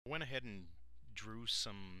Went ahead and drew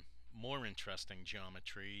some more interesting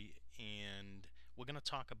geometry, and we're going to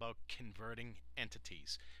talk about converting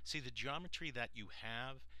entities. See, the geometry that you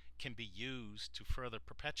have can be used to further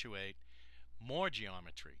perpetuate more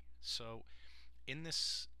geometry. So in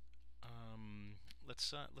this,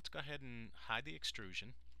 let's go ahead and hide the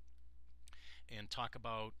extrusion and talk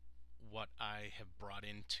about what I have brought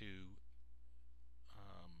into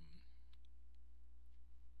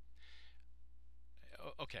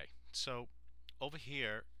okay, so over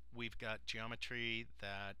here we've got geometry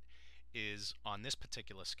that is on this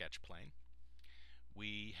particular sketch plane.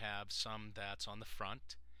 We have some that's on the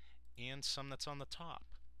front and some that's on the top.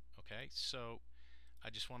 Okay, so I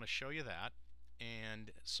just want to show you that. And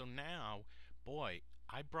so now, boy,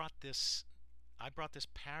 I brought this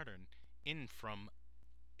pattern in from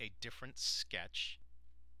a different sketch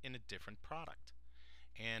in a different product.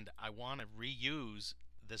 And I want to reuse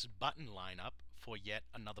this button lineup for yet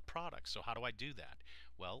another product. So how do I do that?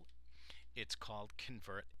 Well, it's called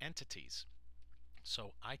convert entities.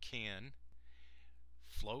 So I can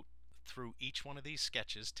float through each one of these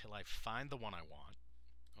sketches till I find the one I want.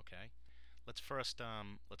 Okay, let's first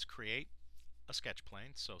let's create a sketch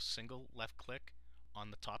plane. So single left click on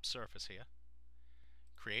the top surface here,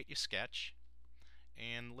 create your sketch,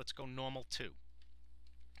 and let's go normal 2.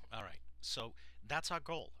 Alright, so that's our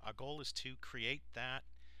goal. Our goal is to create that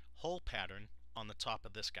hole pattern on the top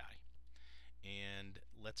of this guy. And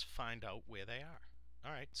let's find out where they are.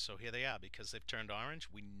 Alright, so here they are. Because they've turned orange,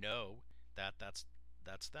 we know that that's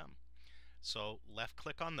them. So left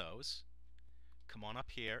click on those, come on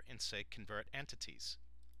up here and say convert entities.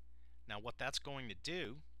 Now what that's going to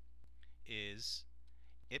do is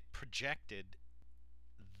it projected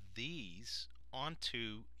these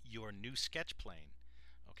onto your new sketch plane.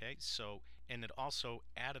 Okay, so, and it also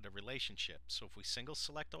added a relationship. So if we single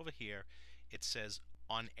select over here, it says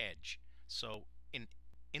on edge. So in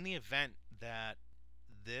the event that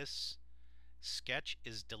this sketch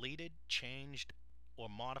is deleted, changed, or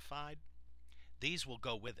modified, these will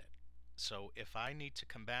go with it. So if I need to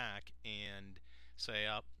come back and say,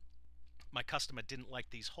 my customer didn't like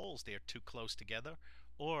these holes, they're too close together,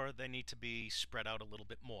 or they need to be spread out a little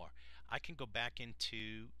bit more, I can go back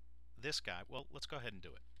into this guy. Well, let's go ahead and do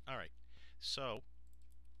it. Alright, so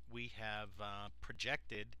we have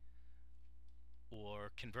projected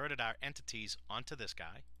or converted our entities onto this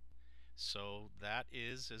guy. So that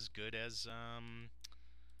is as good as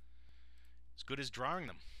drawing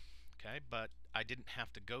them. Okay, but I didn't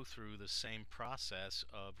have to go through the same process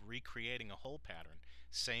of recreating a hole pattern.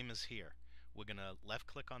 Same as here. We're going to left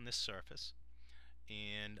click on this surface,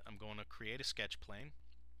 and I'm going to create a sketch plane.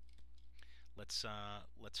 Let's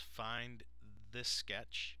find this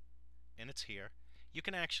sketch, and it's here. You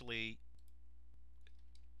can actually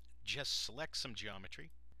just select some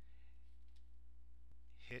geometry,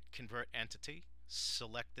 hit convert entity,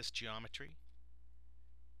 select this geometry,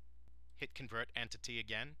 hit convert entity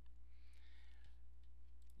again.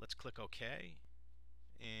 Let's click OK,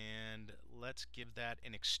 and let's give that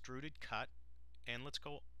an extruded cut, and let's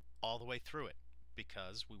go all the way through it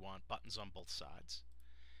because we want buttons on both sides.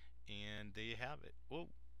 And there you have it. Whoa,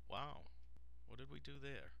 wow, what did we do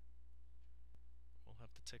there? We'll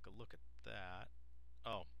have to take a look at that.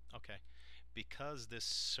 Oh, okay. Because this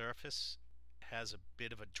surface has a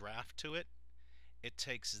bit of a draft to it, it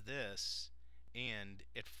takes this and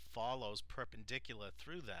it follows perpendicular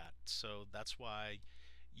through that. So that's why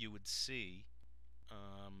you would see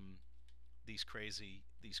these crazy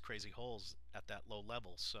holes at that low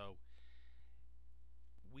level. So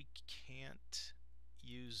we can't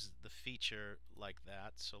use the feature like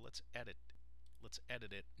that. So let's edit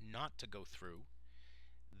it not to go through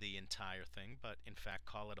the entire thing, but in fact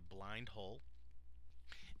call it a blind hole.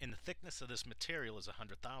 And the thickness of this material is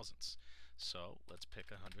 100 thousandths. So let's pick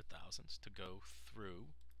 100 thousandths to go through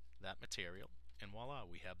that material, and voila,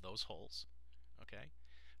 we have those holes. Okay,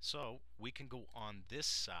 so we can go on this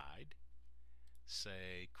side,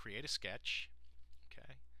 say create a sketch.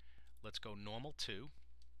 Okay, let's go normal 2,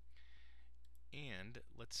 and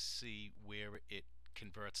let's see where it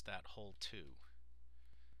converts that hole to.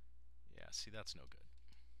 Yeah, see, that's no good.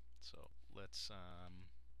 So let's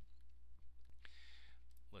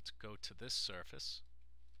go to this surface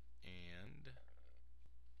and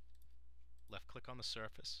left click on the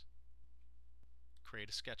surface, create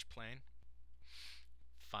a sketch plane,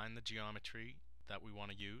 find the geometry that we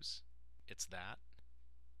want to use. It's that.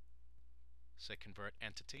 Say convert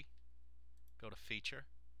entity, go to feature,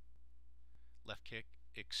 left click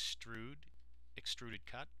extruded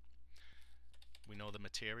cut. We know the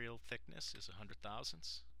material thickness is 100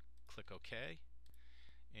 thousandths. Click OK,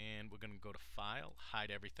 And we're going to go to File,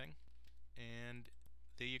 Hide Everything, and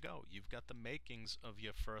there you go. You've got the makings of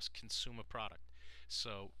your first consumer product.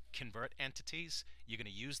 So convert entities, you're going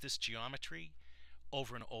to use this geometry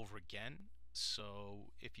over and over again.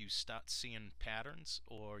 So if you start seeing patterns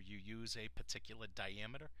or you use a particular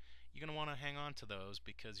diameter, you're going to want to hang on to those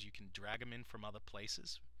because you can drag them in from other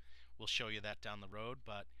places. We'll show you that down the road,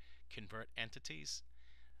 but convert entities,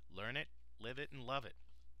 learn it, live it, and love it.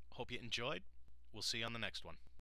 Hope you enjoyed. We'll see you on the next one.